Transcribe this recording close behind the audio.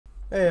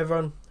Hey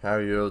everyone, how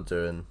are you all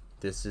doing?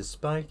 This is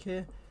Spike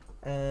here,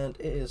 and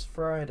it is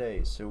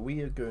Friday, so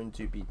we are going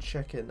to be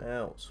checking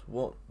out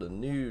what the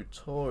new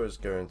tour is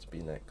going to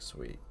be next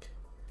week.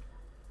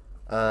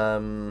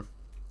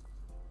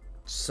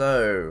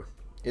 So,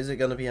 is it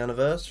going to be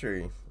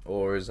anniversary,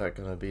 or is that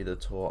going to be the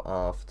tour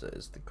after,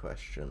 is the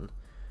question.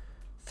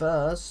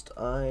 First,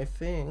 I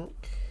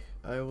think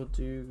I will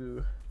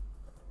do...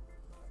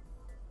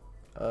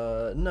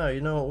 no,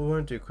 you know what, we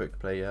won't do quick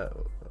play yet.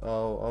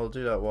 I'll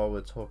do that while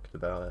we're talking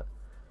about it.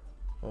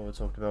 While we're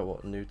talking about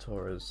what the new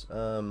tour is.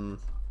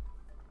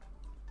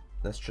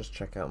 Let's just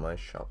check out my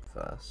shop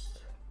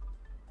first.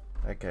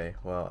 Okay,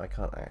 well, I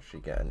can't actually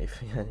get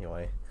anything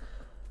anyway.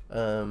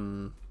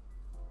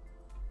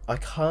 I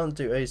can't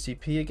do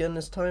ACP again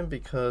this time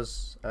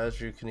because,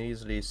 as you can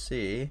easily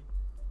see,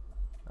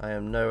 I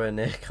am nowhere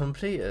near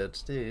completed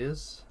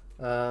these.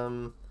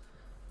 But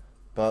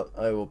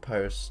I will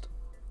post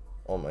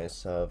on my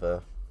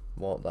server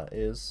what that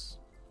is,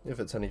 if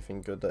it's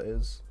anything good, that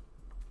is.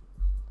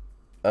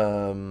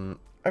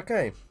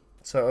 Okay,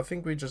 so I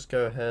think we just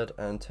go ahead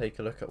and take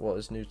a look at what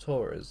his new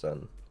tour is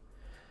then.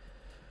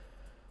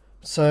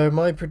 So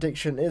my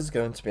prediction is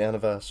going to be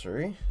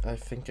anniversary. I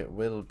think it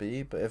will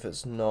be, but if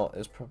it's not,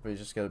 it's probably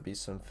just going to be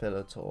some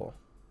filler tour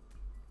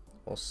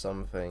or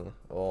something.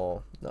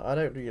 Or no, I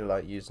don't really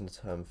like using the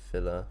term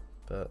filler,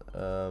 but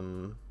I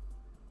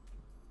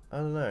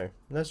don't know.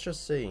 Let's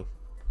just see.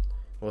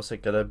 What's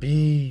it gonna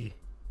be?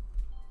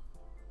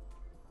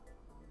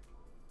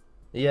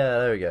 Yeah,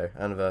 there we go.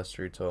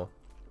 Anniversary tour.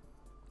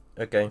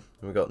 Okay,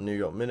 we got New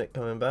York Minute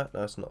coming back.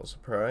 That's not a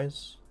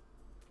surprise.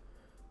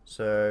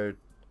 So,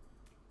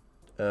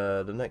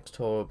 the next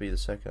tour will be the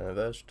second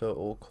anniversary tour.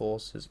 All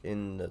courses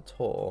in the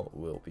tour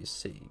will be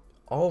C.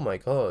 Oh my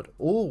god,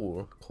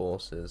 all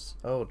courses.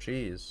 Oh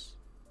jeez.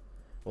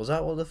 Was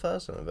that what the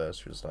first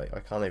anniversary was like? I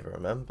can't even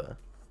remember.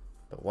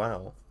 But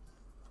wow.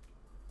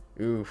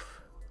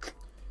 Oof.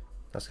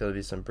 That's gonna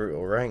be some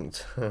brutal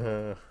ranked.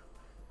 During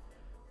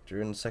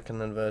the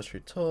second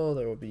anniversary tour,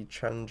 there will be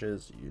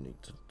challenges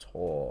unique to the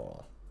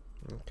tour.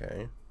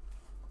 Okay.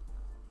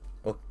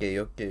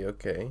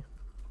 Okay.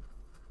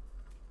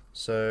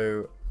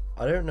 So,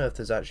 I don't know if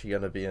there's actually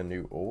going to be a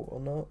new alt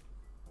or not.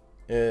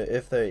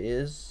 If there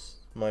is,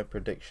 my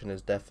prediction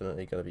is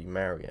definitely going to be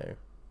Mario.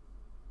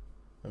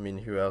 I mean,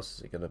 who else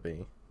is it going to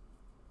be?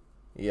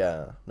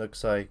 Yeah,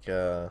 looks like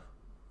there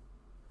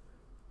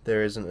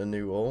isn't a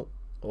new alt,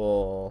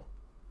 or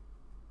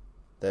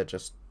there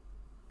just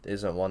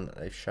isn't one that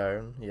they've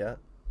shown yet.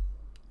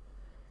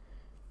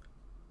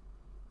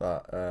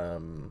 But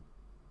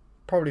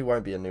probably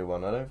won't be a new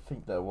one. I don't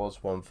think there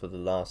was one for the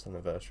last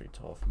anniversary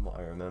tour from what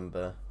I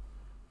remember.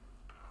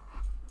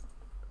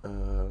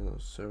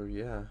 So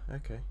yeah,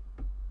 okay.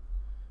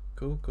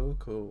 Cool.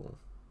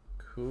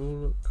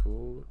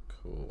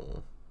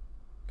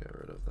 Get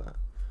rid of that.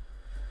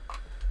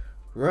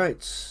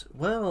 Right,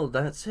 well,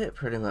 that's it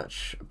pretty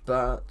much.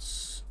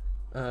 But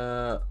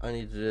I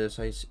need to do this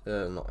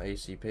not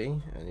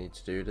ACP. I need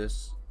to do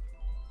this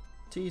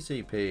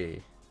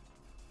TCP.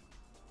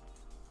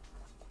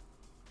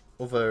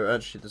 Although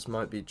actually this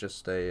might be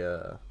just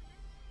a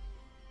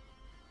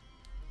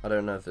I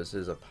don't know if this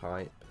is a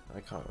pipe. I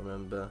can't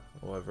remember,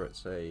 or whether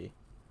it's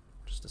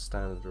just a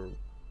standard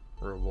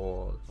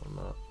reward or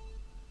not.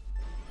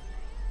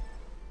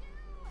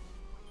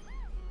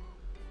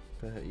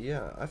 But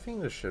yeah, I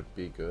think this should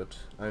be good.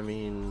 I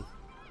mean,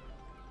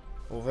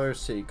 although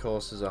city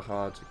courses are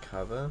hard to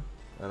cover,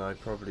 and I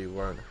probably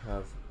won't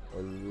have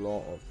a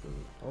lot of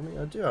them. I mean,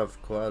 I do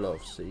have quite a lot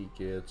of city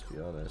gear, to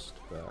be honest,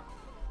 but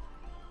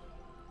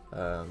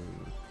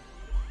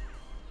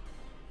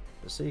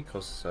the city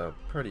courses are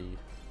pretty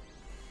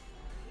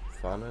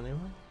fun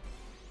anyway.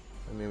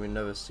 I mean, we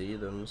never see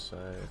them, so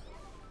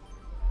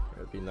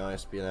it'd be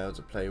nice being able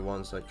to play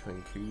ones like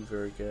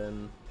Vancouver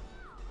again.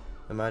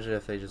 Imagine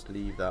if they just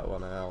leave that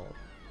one out.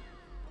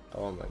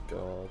 Oh my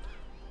god.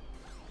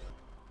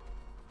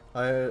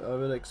 I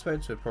would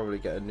expect to probably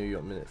get a New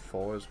York Minute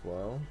 4 as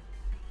well.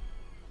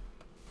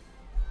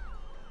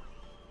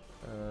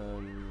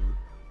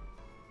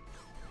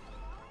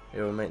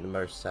 It would make the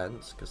most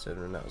sense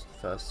considering that was the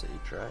first city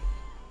track.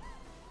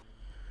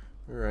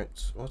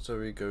 Right, what are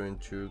we going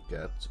to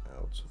get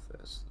out of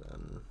this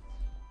then?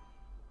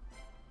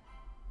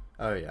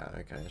 Oh yeah,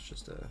 okay, it's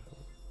just a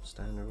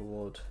standard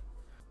reward.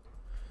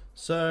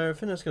 So I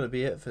think that's going to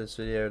be it for this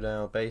video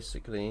now,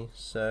 basically.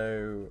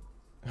 So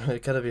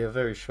it's going to be a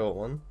very short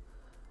one.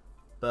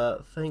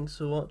 But thanks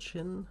for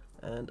watching,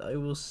 and I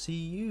will see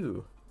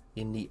you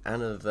in the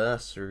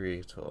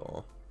anniversary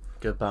tour.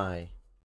 Goodbye.